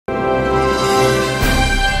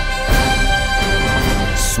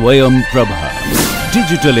Swayam Prabha.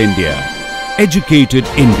 Digital India. Educated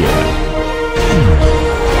India.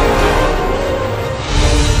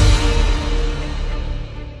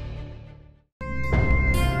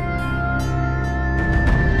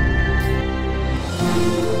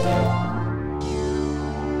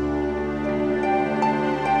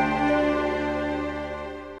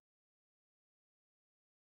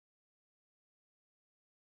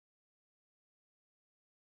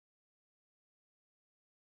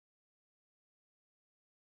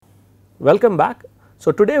 Welcome back.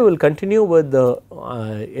 So, today we will continue with the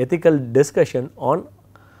ethical discussion on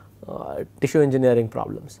tissue engineering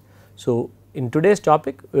problems. So, in today's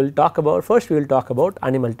topic we will talk about, first we will talk about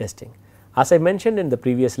animal testing. As I mentioned in the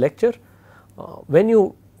previous lecture, when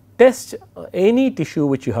you test any tissue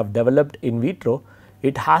which you have developed in vitro,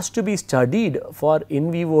 it has to be studied for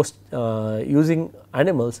in vivo using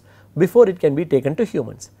animals before it can be taken to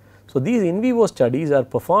humans. So, these in vivo studies are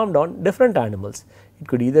performed on different animals. It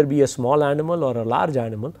could either be a small animal or a large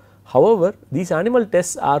animal. However, these animal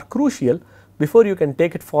tests are crucial before you can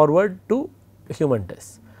take it forward to human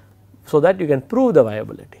tests, so that you can prove the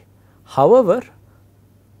viability. However,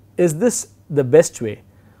 is this the best way?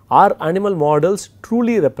 Are animal models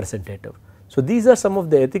truly representative? So, these are some of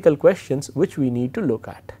the ethical questions which we need to look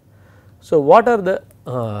at. So, what are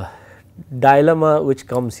the dilemma which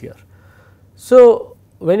comes here? So,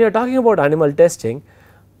 when you are talking about animal testing,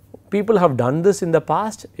 people have done this in the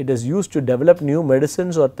past. It is used to develop new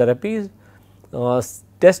medicines or therapies.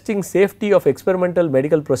 Testing safety of experimental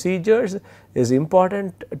medical procedures is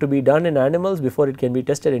important to be done in animals before it can be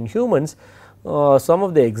tested in humans. Some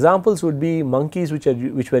of the examples would be monkeys which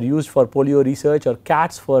were used for polio research, or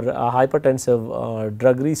cats for hypertensive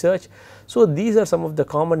drug research. So, these are some of the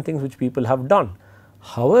common things which people have done.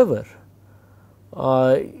 However,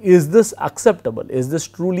 is this acceptable? Is this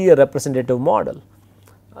truly a representative model?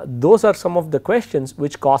 Those are some of the questions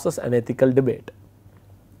which causes an ethical debate.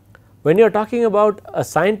 When you are talking about a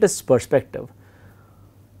scientist's perspective,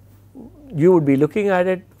 you would be looking at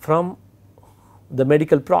it from the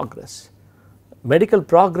medical progress. Medical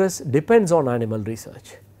progress depends on animal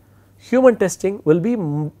research. Human testing will be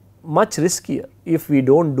much riskier if we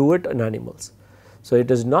do not do it in animals. So,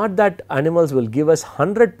 it is not that animals will give us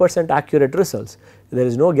 100% accurate results. There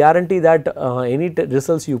is no guarantee that any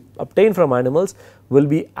results you obtain from animals will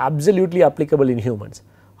be absolutely applicable in humans.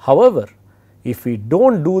 However, if we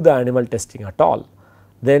do not do the animal testing at all,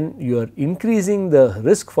 then you are increasing the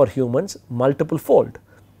risk for humans multiple fold.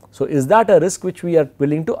 So, is that a risk which we are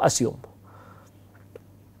willing to assume?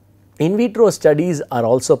 In vitro studies are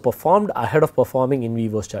also performed ahead of performing in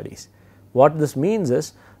vivo studies. What this means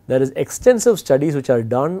is, there is extensive studies which are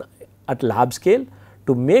done at lab scale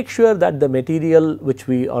to make sure that the material which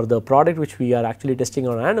we, or the product which we are actually testing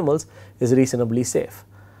on animals, is reasonably safe.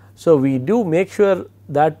 So, we do make sure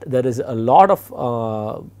that there is a lot of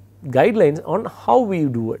guidelines on how we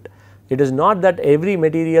do it. It is not that every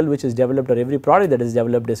material which is developed, or every product that is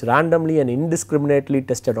developed, is randomly and indiscriminately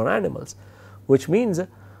tested on animals, which means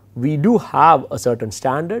we do have a certain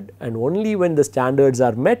standard, and only when the standards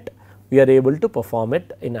are met, we are able to perform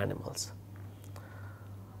it in animals.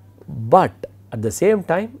 But at the same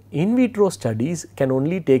time, in vitro studies can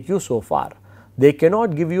only take you so far. They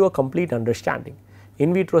cannot give you a complete understanding.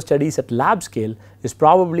 In vitro studies at lab scale is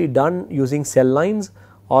probably done using cell lines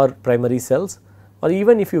or primary cells, or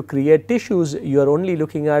even if you create tissues, you are only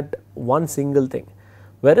looking at one single thing.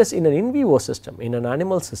 Whereas in an in vivo system, in an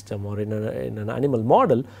animal system, or in an animal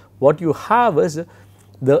model, what you have is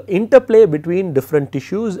the interplay between different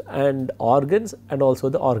tissues and organs, and also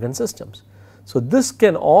the organ systems. So, this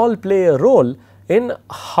can all play a role in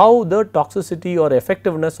how the toxicity or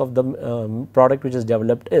effectiveness of the product which is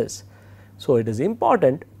developed is. So, it is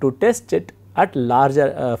important to test it at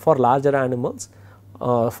larger for larger animals,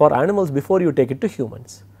 before you take it to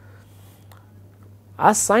humans.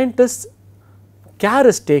 As scientists, care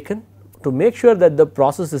is taken to make sure that the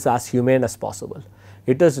process is as humane as possible.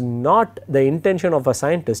 It is not the intention of a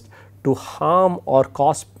scientist to harm or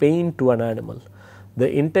cause pain to an animal.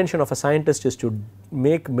 The intention of a scientist is to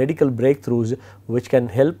make medical breakthroughs which can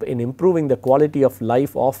help in improving the quality of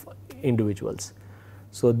life of individuals.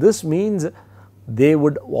 So, this means they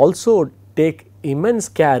would also take immense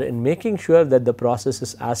care in making sure that the process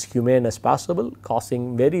is as humane as possible,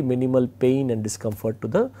 causing very minimal pain and discomfort to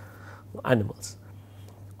the animals.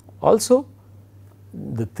 Also,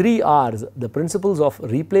 the 3 R's, the principles of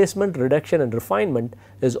replacement, reduction and refinement,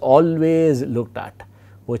 is always looked at,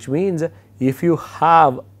 which means if you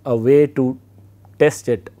have a way to test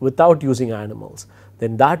it without using animals,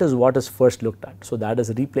 then that is what is first looked at. So, that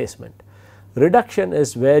is replacement. Reduction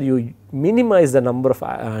is where you minimize the number of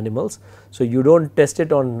animals. So, you do not test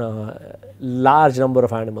it on large number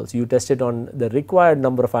of animals, you test it on the required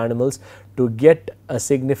number of animals to get a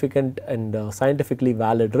significant and scientifically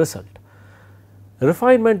valid result.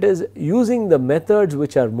 Refinement is using the methods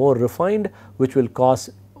which are more refined, which will cause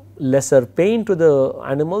lesser pain to the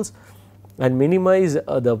animals and minimize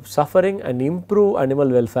the suffering and improve animal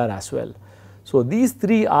welfare as well. So, these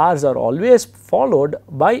 3 R's are always followed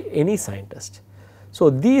by any scientist.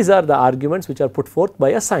 So, these are the arguments which are put forth by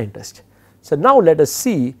a scientist. So, now let us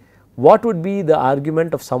see what would be the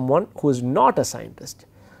argument of someone who is not a scientist.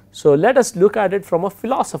 So, let us look at it from a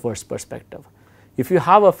philosopher's perspective. If you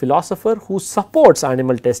have a philosopher who supports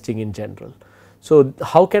animal testing in general, so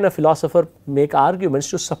how can a philosopher make arguments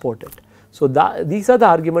to support it? So, these are the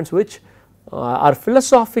arguments which are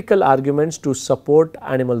philosophical arguments to support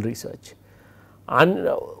animal research. And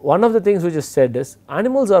one of the things which is said is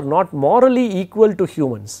animals are not morally equal to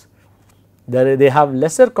humans. They have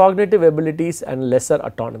lesser cognitive abilities and lesser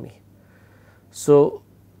autonomy. So,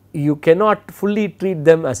 you cannot fully treat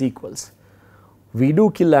them as equals. We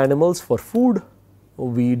do kill animals for food,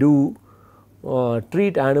 we do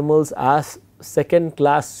treat animals as second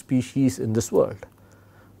class species in this world.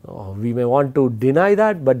 We may want to deny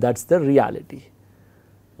that, but that is the reality.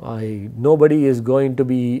 Nobody is going to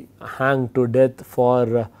be hanged to death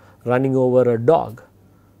for running over a dog.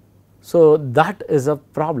 So, that is a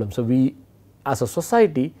problem. So, we as a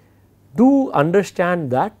society do understand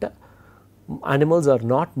that animals are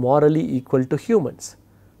not morally equal to humans.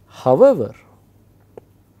 However,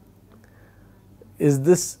 is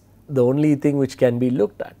this the only thing which can be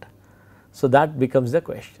looked at? So, that becomes the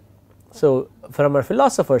question. So, from a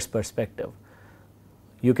philosopher's perspective,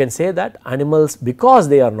 you can say that animals, because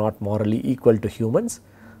they are not morally equal to humans,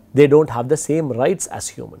 they do not have the same rights as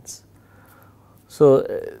humans. So,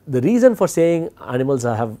 the reason for saying animals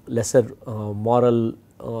have lesser moral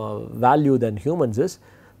value than humans is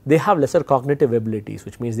they have lesser cognitive abilities,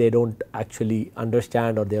 which means they do not actually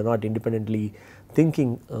understand or they are not independently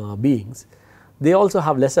thinking beings. They also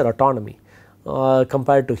have lesser autonomy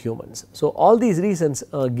compared to humans. So, all these reasons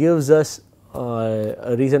gives us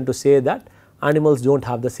a reason to say that animals do not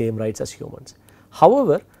have the same rights as humans.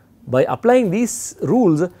 However, by applying these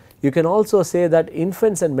rules, you can also say that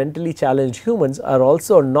infants and mentally challenged humans are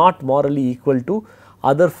also not morally equal to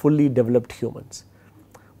other fully developed humans.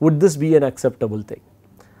 Would this be an acceptable thing?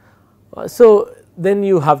 So, then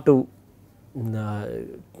you have to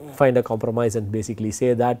find a compromise and basically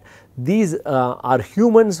say that these are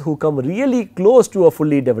humans who come really close to a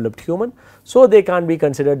fully developed human, so they can't be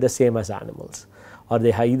considered the same as animals, or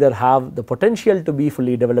they either have the potential to be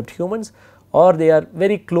fully developed humans or they are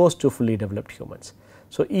very close to fully developed humans.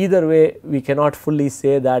 So, either way we cannot fully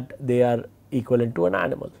say that they are equivalent to an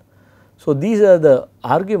animal. So, these are the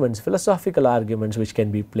arguments, philosophical arguments which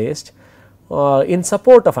can be placed in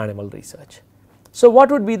support of animal research. So,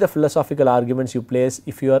 what would be the philosophical arguments you place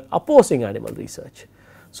if you are opposing animal research?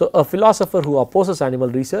 So, a philosopher who opposes animal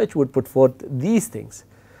research would put forth these things.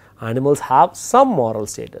 Animals have some moral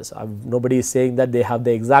status. Nobody is saying that they have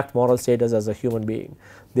the exact moral status as a human being.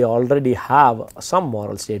 They already have some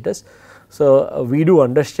moral status. So, we do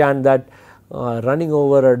understand that running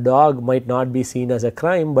over a dog might not be seen as a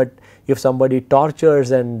crime, but if somebody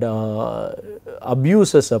tortures and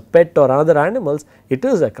abuses a pet or other animals, it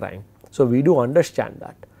is a crime. So, we do understand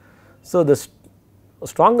that. So, the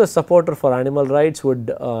strongest supporter for animal rights would,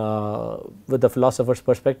 with the philosopher's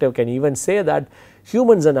perspective, can even say that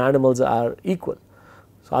humans and animals are equal.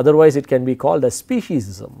 So, otherwise it can be called as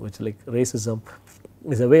speciesism, which, like racism,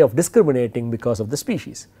 is a way of discriminating because of the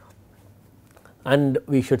species. And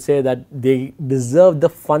we should say that they deserve the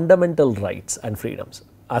fundamental rights and freedoms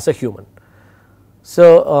as a human.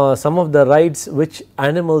 So, some of the rights which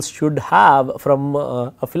animals should have from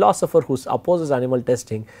a philosopher who opposes animal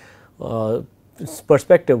testing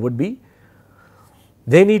perspective would be,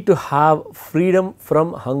 they need to have freedom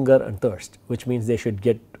from hunger and thirst, which means they should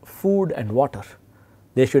get food and water.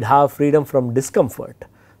 They should have freedom from discomfort.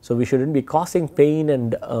 So, we should not be causing pain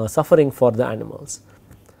and suffering for the animals.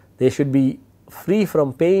 They should be free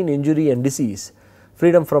from pain, injury and disease,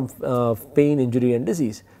 freedom from pain, injury and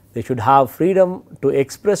disease. They should have freedom to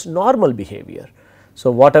express normal behavior.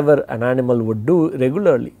 So, whatever an animal would do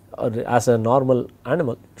regularly or as a normal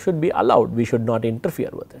animal should be allowed, we should not interfere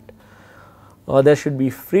with it. There should be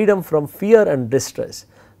freedom from fear and distress.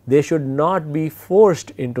 They should not be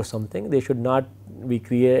forced into something, they should not be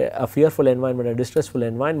create a fearful environment, a distressful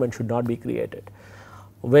environment should not be created.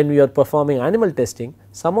 When we are performing animal testing,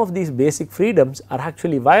 some of these basic freedoms are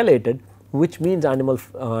actually violated, which means animal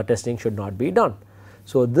testing should not be done.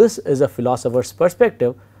 So, this is a philosopher's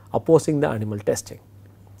perspective opposing the animal testing.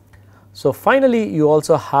 So, finally, you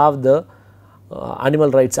also have the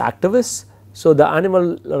animal rights activists. So, the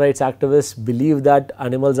animal rights activists believe that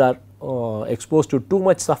animals are exposed to too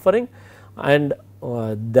much suffering, and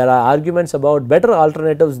there are arguments about better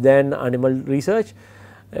alternatives than animal research,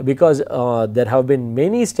 because there have been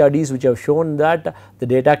many studies which have shown that the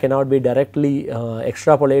data cannot be directly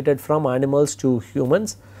extrapolated from animals to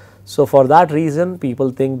humans. So, for that reason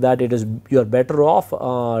people think that it is you are better off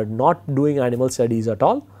not doing animal studies at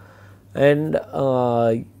all. And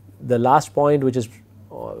the last point which is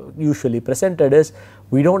usually presented is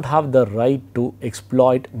we do not have the right to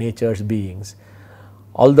exploit nature's beings.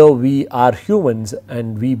 Although we are humans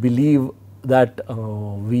and we believe that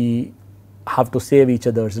we have to save each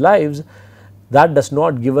other's lives, that does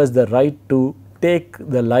not give us the right to take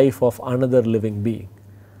the life of another living being.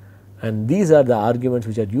 And these are the arguments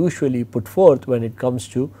which are usually put forth when it comes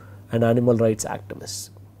to an animal rights activist.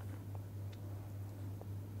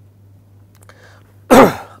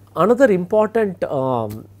 Another important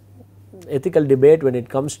ethical debate when it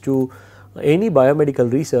comes to any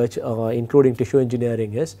biomedical research including tissue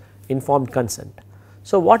engineering is informed consent.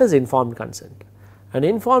 So, what is informed consent? An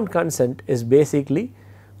informed consent is basically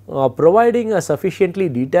providing a sufficiently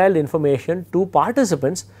detailed information to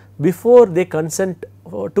participants before they consent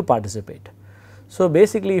to participate. So,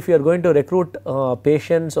 basically if you are going to recruit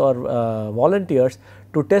patients or volunteers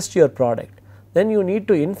to test your product, then you need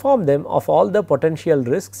to inform them of all the potential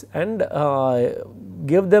risks and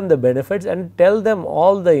give them the benefits and tell them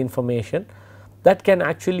all the information that can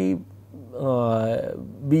actually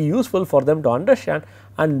be useful for them to understand,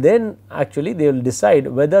 and then actually they will decide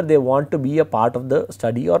whether they want to be a part of the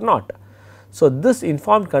study or not. So, this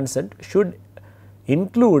informed consent should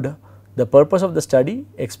include the purpose of the study,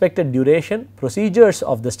 expected duration, procedures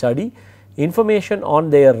of the study, information on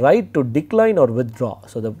their right to decline or withdraw.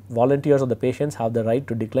 So, the volunteers or the patients have the right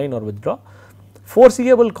to decline or withdraw,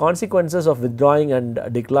 foreseeable consequences of withdrawing and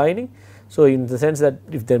declining. So, in the sense that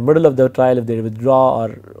if they are middle of the trial, if they withdraw, or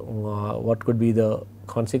what could be the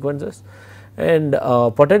consequences, and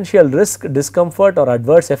potential risk, discomfort or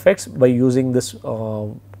adverse effects by using this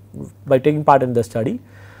by taking part in the study,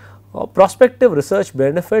 prospective research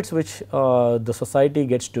benefits which the society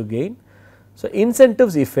gets to gain. So,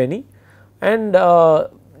 incentives if any, and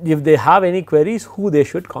if they have any queries, who they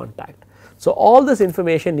should contact. So, all this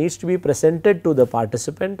information needs to be presented to the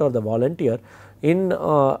participant or the volunteer in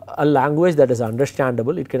a language that is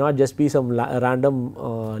understandable. It cannot just be some random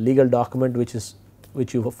legal document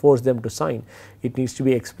which you force them to sign. It needs to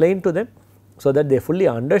be explained to them so that they fully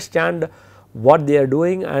understand what they are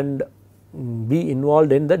doing and be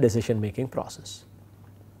involved in the decision making process.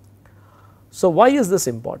 So, why is this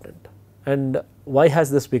important and why has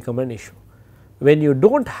this become an issue? When you do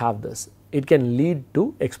not have this, it can lead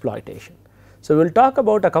to exploitation. So, we will talk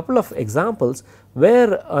about a couple of examples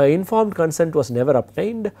where informed consent was never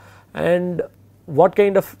obtained and what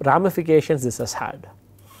kind of ramifications this has had.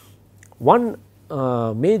 One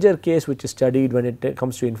major case which is studied when it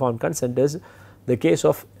comes to informed consent is the case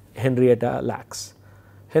of Henrietta Lacks.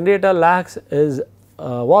 Henrietta Lacks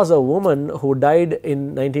was a woman who died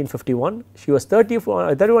in 1951. She was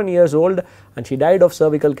 31 years old and she died of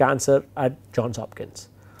cervical cancer at Johns Hopkins.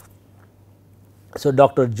 So,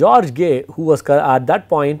 Dr. George Gay, who was at that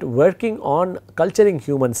point working on culturing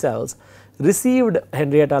human cells, received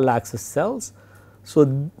Henrietta Lacks' cells.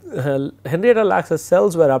 So, Henrietta Lacks'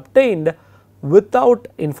 cells were obtained without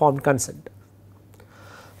informed consent.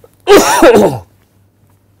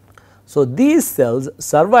 So, these cells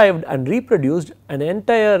survived and reproduced an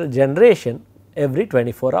entire generation every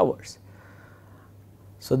 24 hours.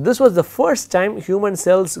 So, this was the first time human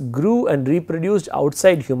cells grew and reproduced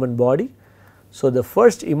outside human body. So, the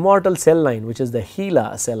first immortal cell line, which is the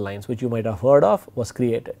HeLa cell lines, which you might have heard of, was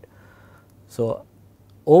created. So,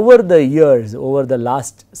 over the years, over the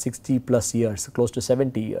last 60 plus years, close to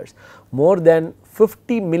 70 years, more than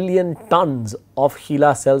 50 million tons of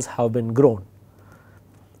HeLa cells have been grown,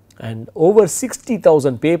 and over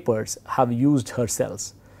 60,000 papers have used her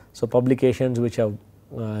cells. So, publications which have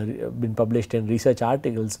been published in research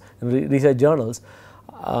articles, in research journals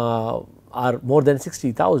are more than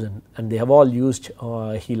 60,000 and they have all used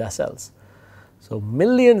HeLa cells. So,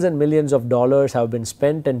 millions and millions of dollars have been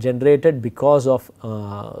spent and generated because of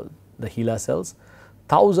the HeLa cells.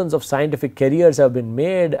 Thousands of scientific careers have been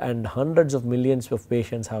made and hundreds of millions of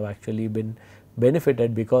patients have actually been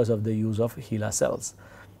benefited because of the use of HeLa cells.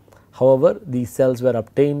 However, these cells were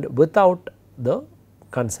obtained without the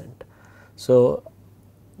consent. So,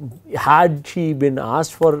 had she been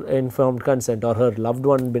asked for informed consent, or her loved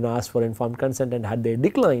one been asked for informed consent, and had they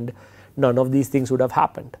declined, none of these things would have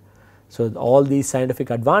happened. So, all these scientific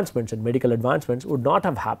advancements and medical advancements would not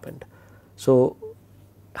have happened. So,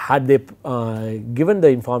 had they given the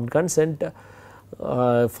informed consent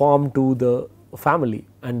form to the family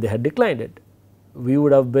and they had declined it, we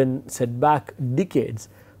would have been set back decades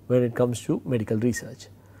when it comes to medical research.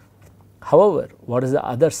 However, what is the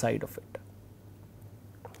other side of it?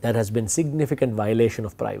 There has been significant violation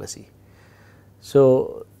of privacy.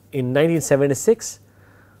 So, in 1976,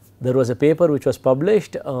 there was a paper which was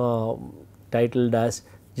published titled as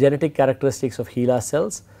Genetic Characteristics of HeLa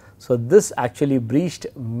Cells. So, this actually breached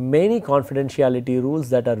many confidentiality rules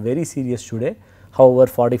that are very serious today. However,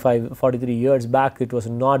 43 years back it was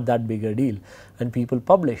not that big a deal, and people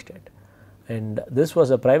published it, and this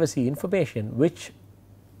was a privacy information which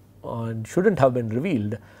should not have been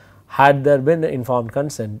revealed. Had there been informed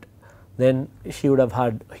consent, then she would have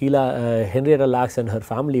had Henrietta Lacks and her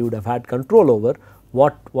family would have had control over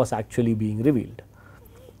what was actually being revealed.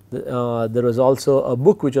 There was also a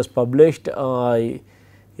book which was published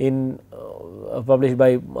published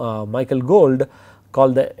by Michael Gold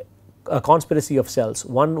called the Conspiracy of Cells: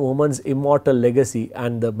 One Woman's Immortal Legacy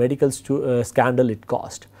and the Medical Scandal It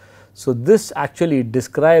Caused. So, this actually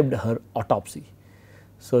described her autopsy.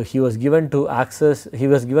 So, he was given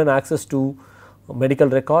access to medical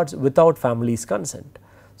records without family's consent.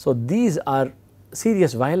 So, these are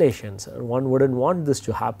serious violations. One would not want this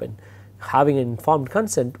to happen. Having informed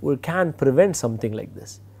consent can prevent something like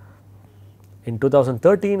this. In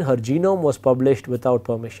 2013, her genome was published without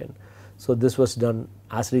permission. So, this was done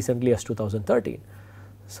as recently as 2013.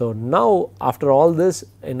 So, now after all this,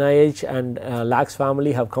 NIH and Lacks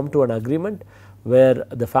family have come to an agreement where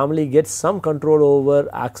the family gets some control over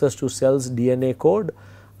access to cells DNA code,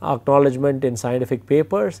 acknowledgement in scientific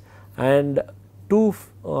papers, and 2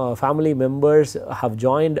 family members have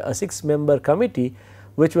joined a 6-member committee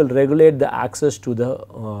which will regulate the access to the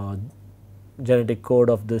genetic code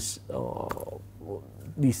of these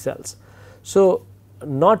cells. So,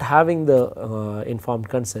 not having the informed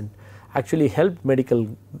consent actually helped medical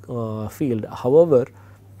field. However,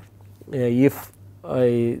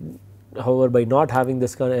 by not having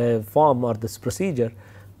this form or this procedure,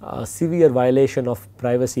 severe violation of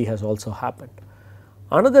privacy has also happened.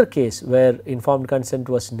 Another case where informed consent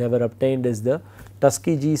was never obtained is the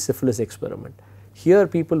Tuskegee syphilis experiment. Here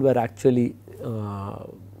people actually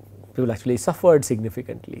suffered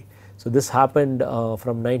significantly. So, this happened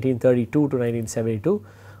from 1932 to 1972,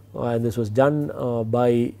 and this was done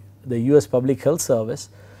by the US Public Health Service.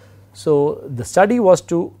 So, the study was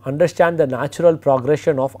to understand the natural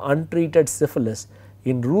progression of untreated syphilis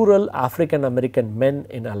in rural African American men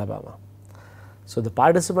in Alabama. So, the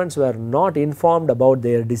participants were not informed about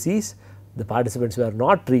their disease, the participants were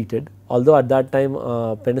not treated, although at that time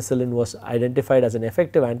penicillin was identified as an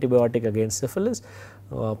effective antibiotic against syphilis.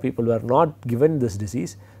 People were not given this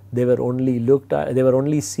disease, they were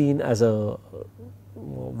only seen as a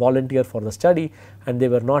volunteer for the study, and they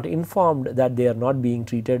were not informed that they are not being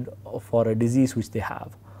treated for a disease which they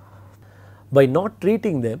have. By not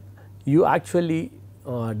treating them, you actually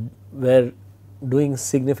were doing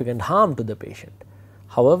significant harm to the patient.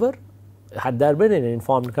 However, had there been an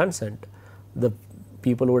informed consent, the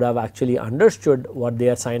people would have actually understood what they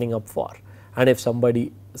are signing up for, and if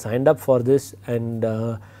somebody signed up for this and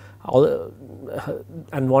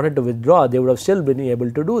wanted to withdraw, they would have still been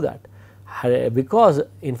able to do that. Because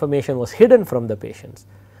information was hidden from the patients,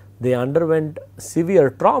 they underwent severe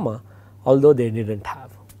trauma, although they did not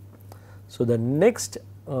have. So, the next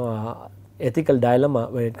ethical dilemma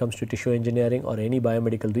when it comes to tissue engineering or any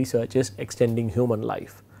biomedical research is extending human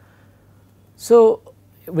life. So,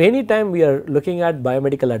 anytime we are looking at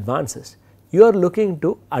biomedical advances, you are looking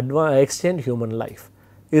to extend human life.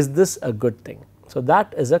 Is this a good thing? So,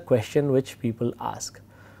 that is a question which people ask.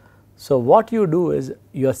 So, what you do is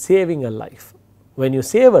you are saving a life. When you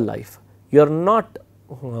save a life, you are not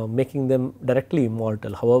making them directly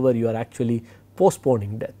immortal. However, you are actually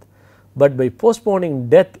postponing death. But by postponing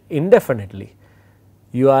death indefinitely,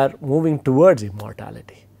 you are moving towards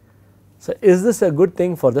immortality. So, is this a good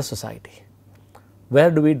thing for the society? Where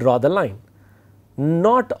do we draw the line?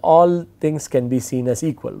 Not all things can be seen as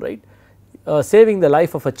equal, right? Saving the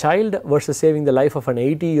life of a child versus saving the life of an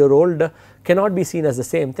 80-year-old cannot be seen as the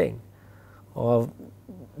same thing.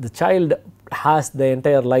 The child has the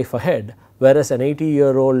entire life ahead, whereas an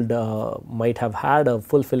 80-year-old might have had a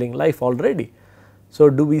fulfilling life already. So,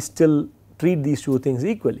 do we still treat these two things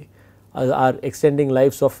equally? Are extending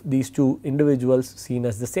lives of these two individuals seen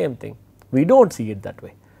as the same thing? We do not see it that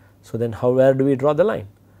way. So, then where do we draw the line?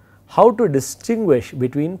 how to distinguish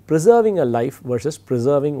between preserving a life versus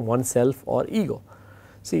preserving oneself or ego.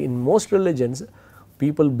 See, in most religions,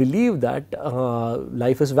 people believe that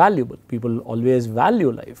life is valuable, people always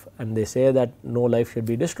value life, and they say that no life should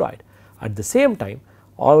be destroyed. At the same time,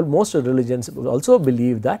 most religions also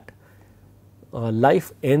believe that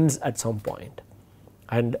life ends at some point,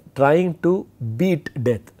 and trying to beat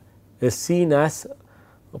death is seen as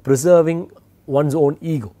preserving one's own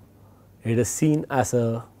ego. It is seen as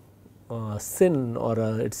a sin, or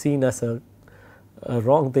it is seen as a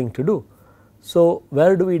wrong thing to do. So,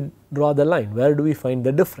 where do we draw the line? Where do we find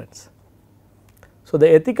the difference? So, the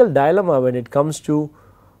ethical dilemma when it comes to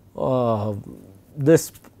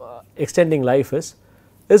this extending life is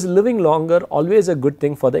living longer always a good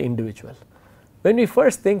thing for the individual? When we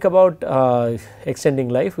first think about extending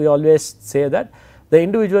life, we always say that the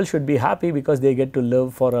individual should be happy because they get to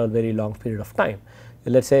live for a very long period of time.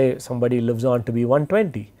 Let us say somebody lives on to be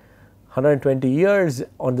 120 years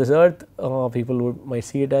on this earth, people might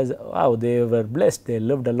see it as, wow, they were blessed, they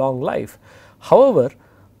lived a long life. However,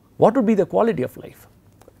 what would be the quality of life?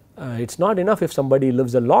 It is not enough if somebody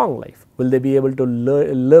lives a long life. Will they be able to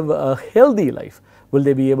live a healthy life? Will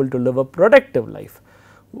they be able to live a productive life?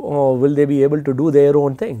 Will they be able to do their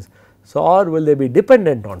own things? So, or will they be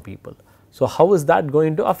dependent on people? So, how is that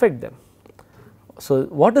going to affect them? So,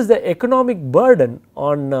 what is the economic burden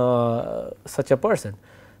on such a person?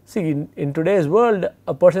 See, in today's world,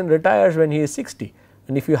 a person retires when he is 60,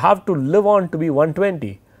 and if you have to live on to be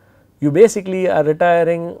 120, you basically are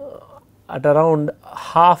retiring at around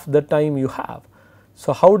half the time you have.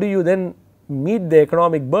 So, how do you then meet the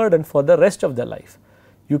economic burden for the rest of the life?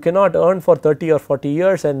 You cannot earn for 30 or 40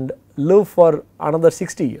 years and live for another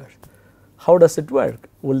 60 years. How does it work?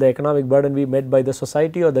 Will the economic burden be met by the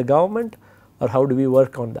society or the government, or how do we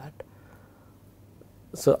work on that?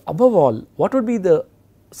 So, above all, what would be the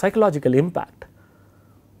psychological impact?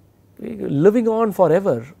 Living on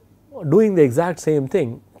forever, doing the exact same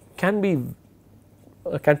thing can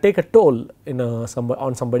take a toll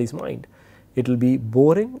on somebody's mind. It will be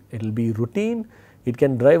boring, it will be routine, it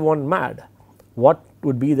can drive one mad. What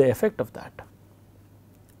would be the effect of that?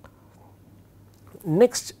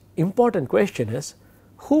 Next important question is,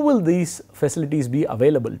 who will these facilities be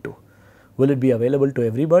available to? Will it be available to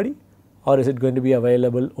everybody, or is it going to be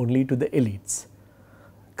available only to the elites?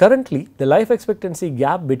 Currently, the life expectancy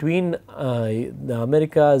gap between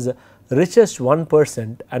America's richest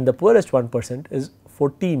 1% and the poorest 1% is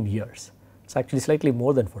 14 years. It is actually slightly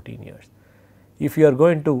more than 14 years. If you are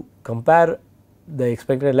going to compare the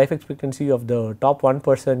life expectancy of the top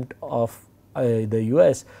 1% of the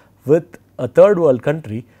US with a third world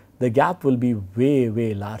country, the gap will be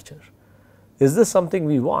way larger. Is this something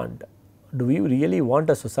we want? Do we really want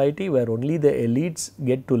a society where only the elites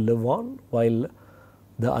get to live on while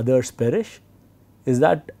the others perish? Is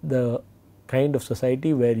that the kind of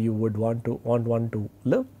society where you would want one to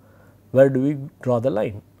live? Where do we draw the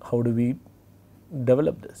line? How do we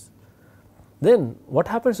develop this? Then what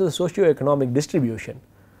happens to the socio-economic distribution?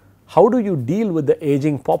 How do you deal with the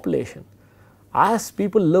aging population? As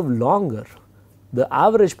people live longer, the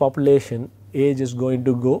average population age is going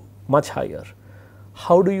to go much higher.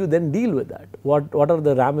 How do you then deal with that? What are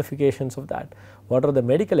the ramifications of that? What are the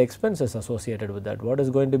medical expenses associated with that? What is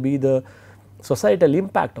going to be the societal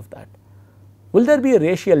impact of that? Will there be a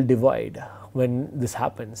racial divide when this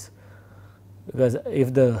happens? Because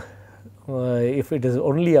if it is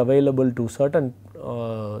only available to certain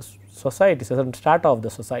societies, certain strata of the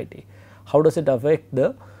society, how does it affect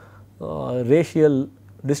the racial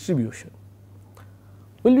distribution?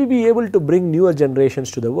 Will we be able to bring newer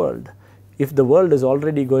generations to the world? If the world is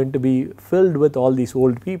already going to be filled with all these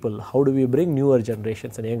old people, how do we bring newer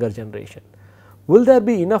generations and younger generation? Will there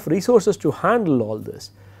be enough resources to handle all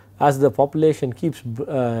this as the population keeps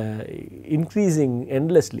increasing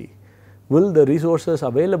endlessly? Will the resources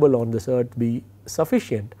available on this earth be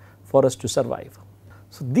sufficient for us to survive?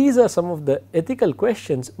 So, these are some of the ethical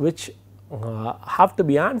questions which have to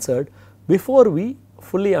be answered before we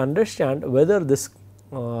fully understand whether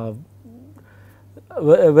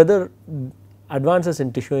whether advances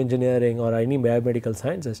in tissue engineering or any biomedical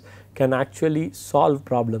sciences can actually solve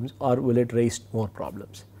problems, or will it raise more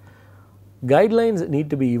problems. Guidelines need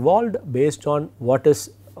to be evolved based on what is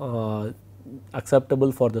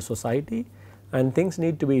acceptable for the society, and things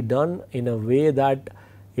need to be done in a way that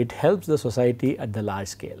it helps the society at the large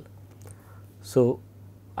scale. So,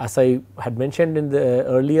 as I had mentioned in the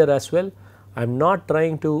earlier as well, I am not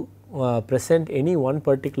trying to present any one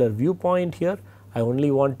particular viewpoint here. I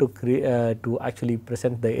only want to actually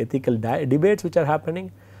present the ethical debates which are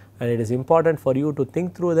happening, and it is important for you to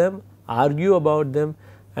think through them, argue about them,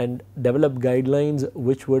 and develop guidelines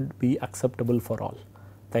which would be acceptable for all.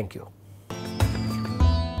 Thank you.